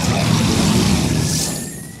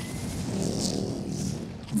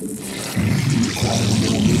 We require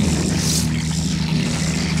more minerals.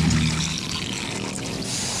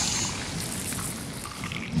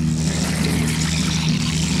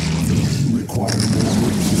 We require more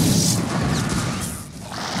minerals.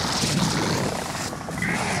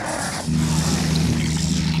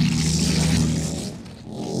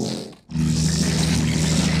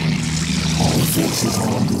 Our forces are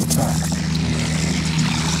under attack.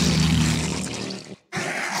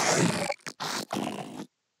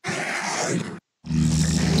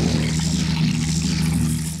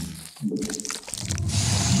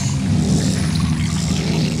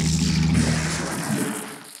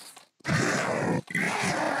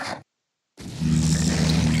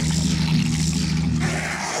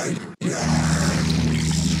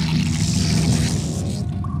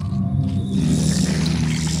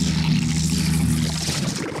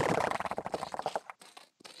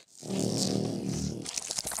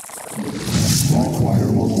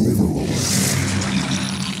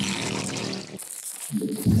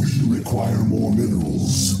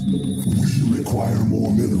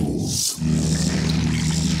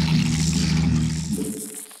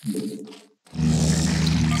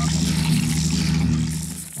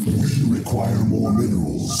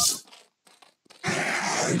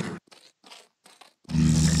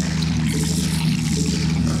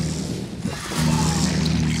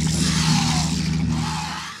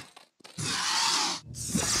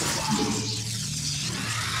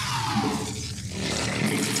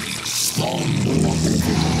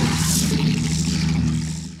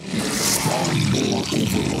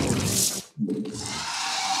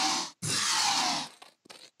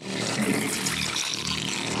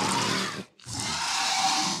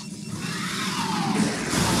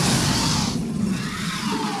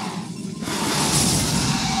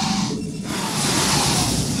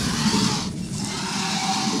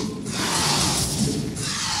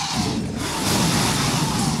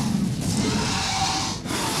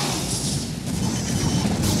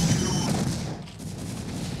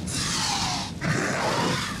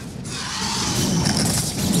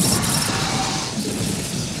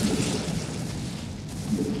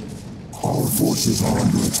 forces are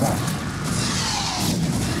under attack.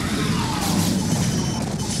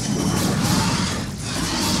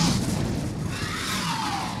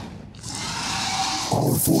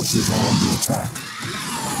 Our forces are under attack.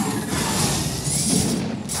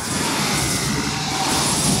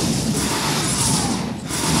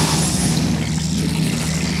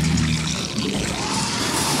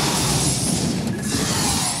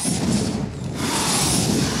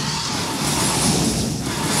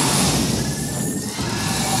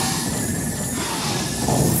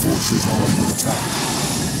 Forces are under attack.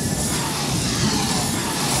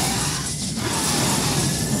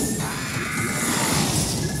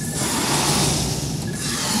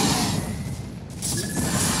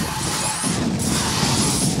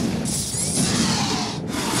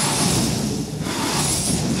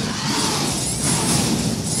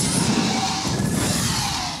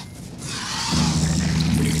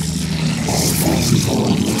 Our forces are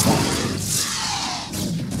under attack.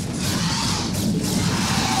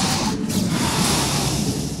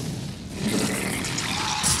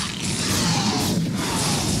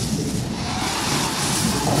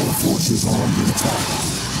 Forces are under attack.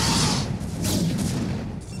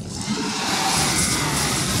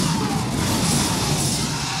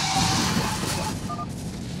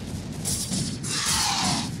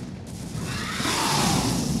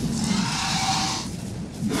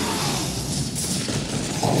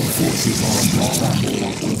 Our forces are under attack,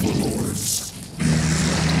 overlords.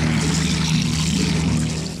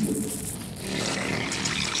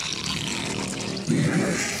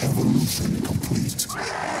 Evolution complete.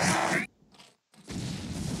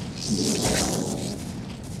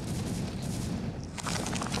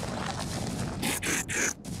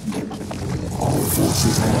 Our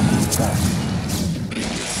forces are under attack.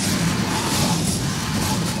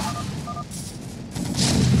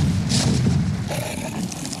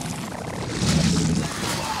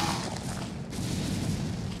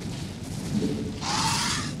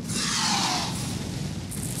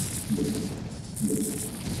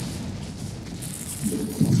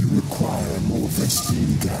 We require more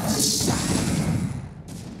Vespine gas.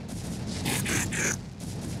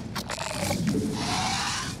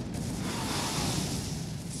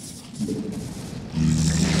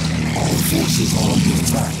 Our forces are under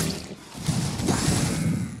attack.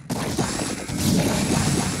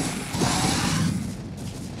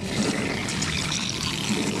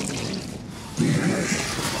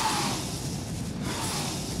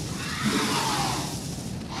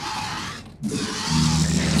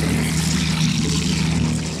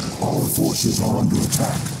 Our forces are under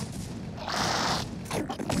attack.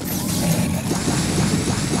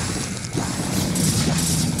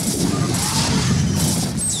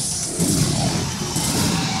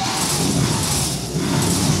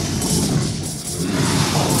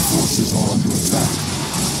 Our forces are under attack.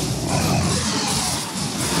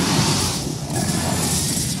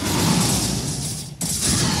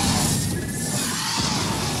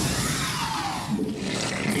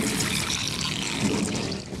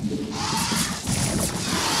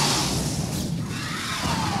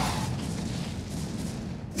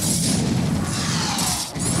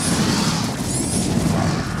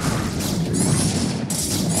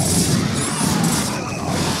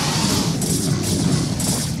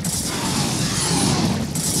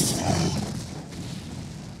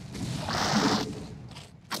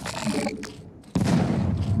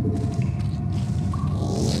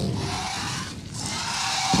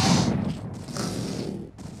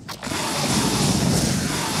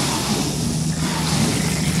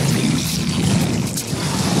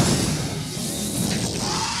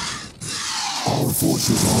 Our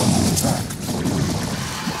forces are under attack.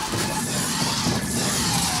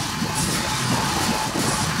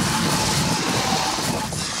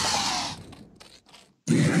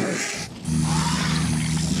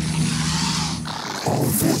 Our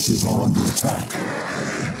forces are under attack.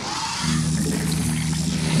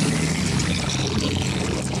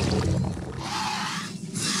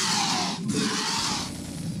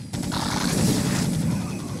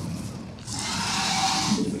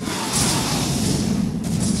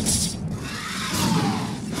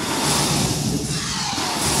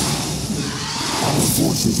 Our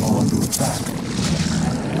forces are under attack.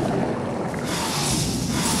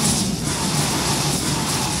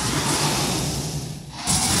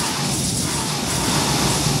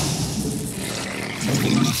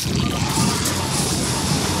 Evolution complete.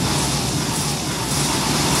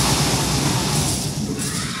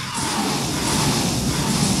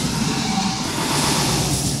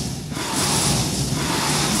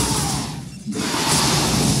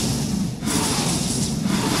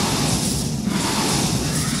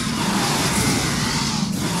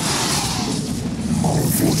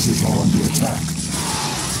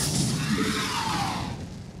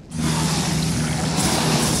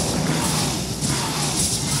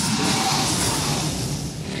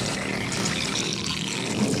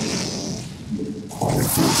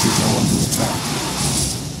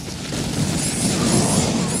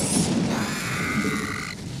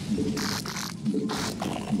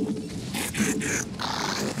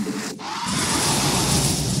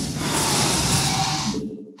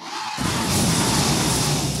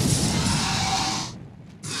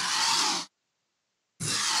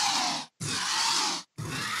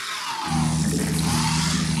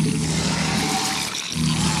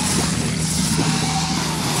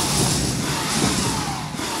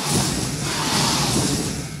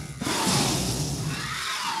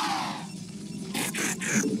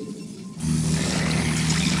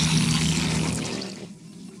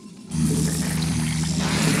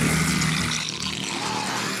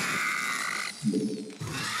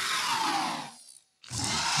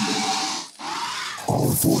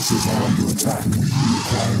 forces are under attack. We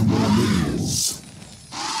require more minerals.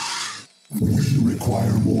 We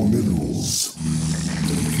require more minerals. We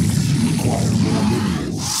require more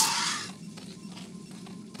minerals.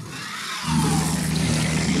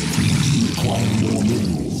 We require more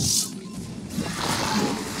minerals.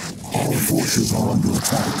 Our forces are under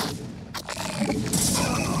attack.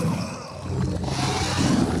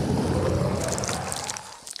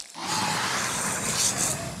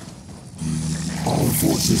 Our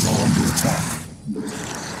forces are under attack.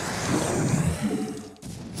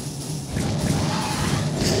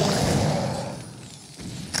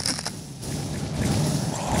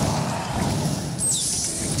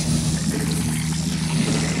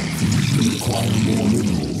 We require more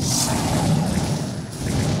minerals.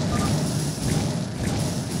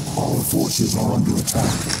 Our forces are under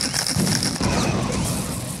attack.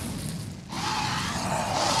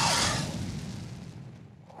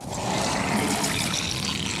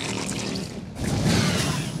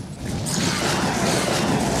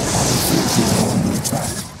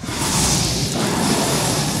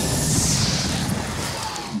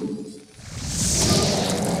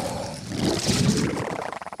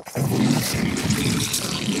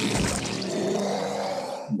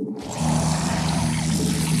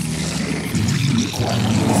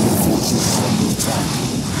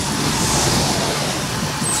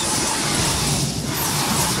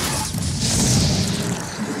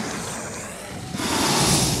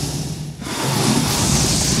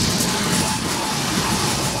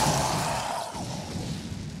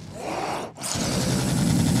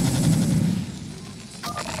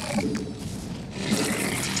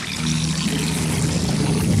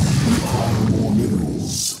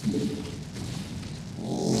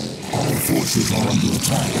 Forces are under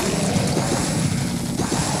attack.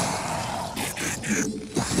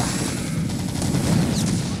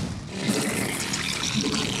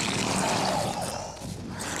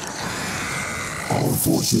 Our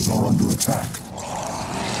forces are under attack.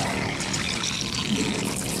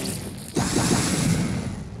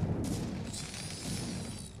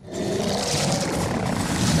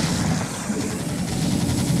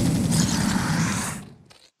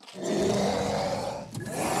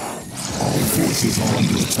 Our forces are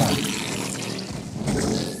under attack.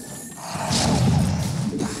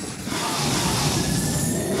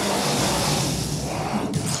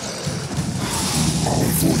 Our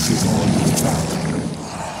forces are under attack.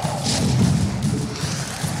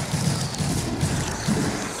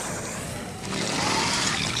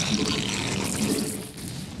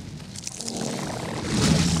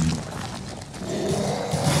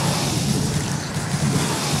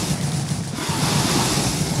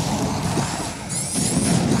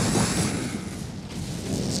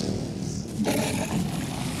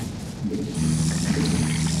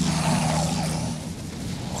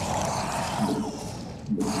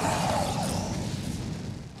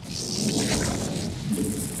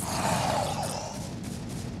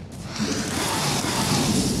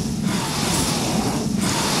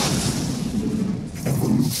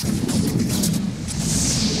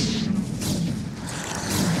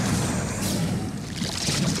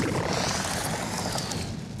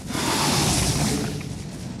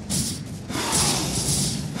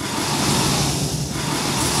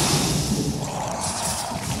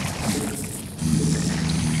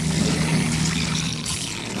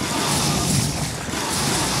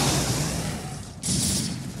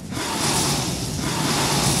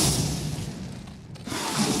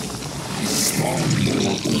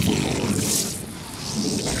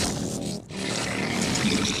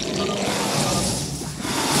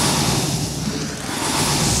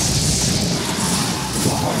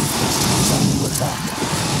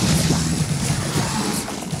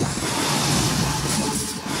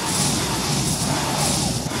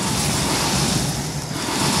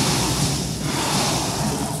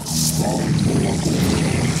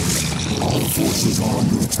 Our forces are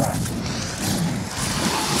under attack.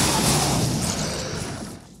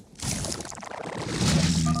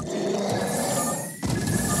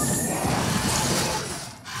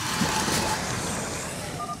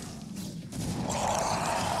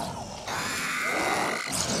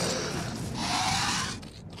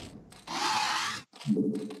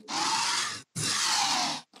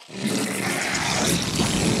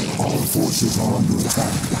 Our forces are under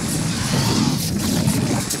attack.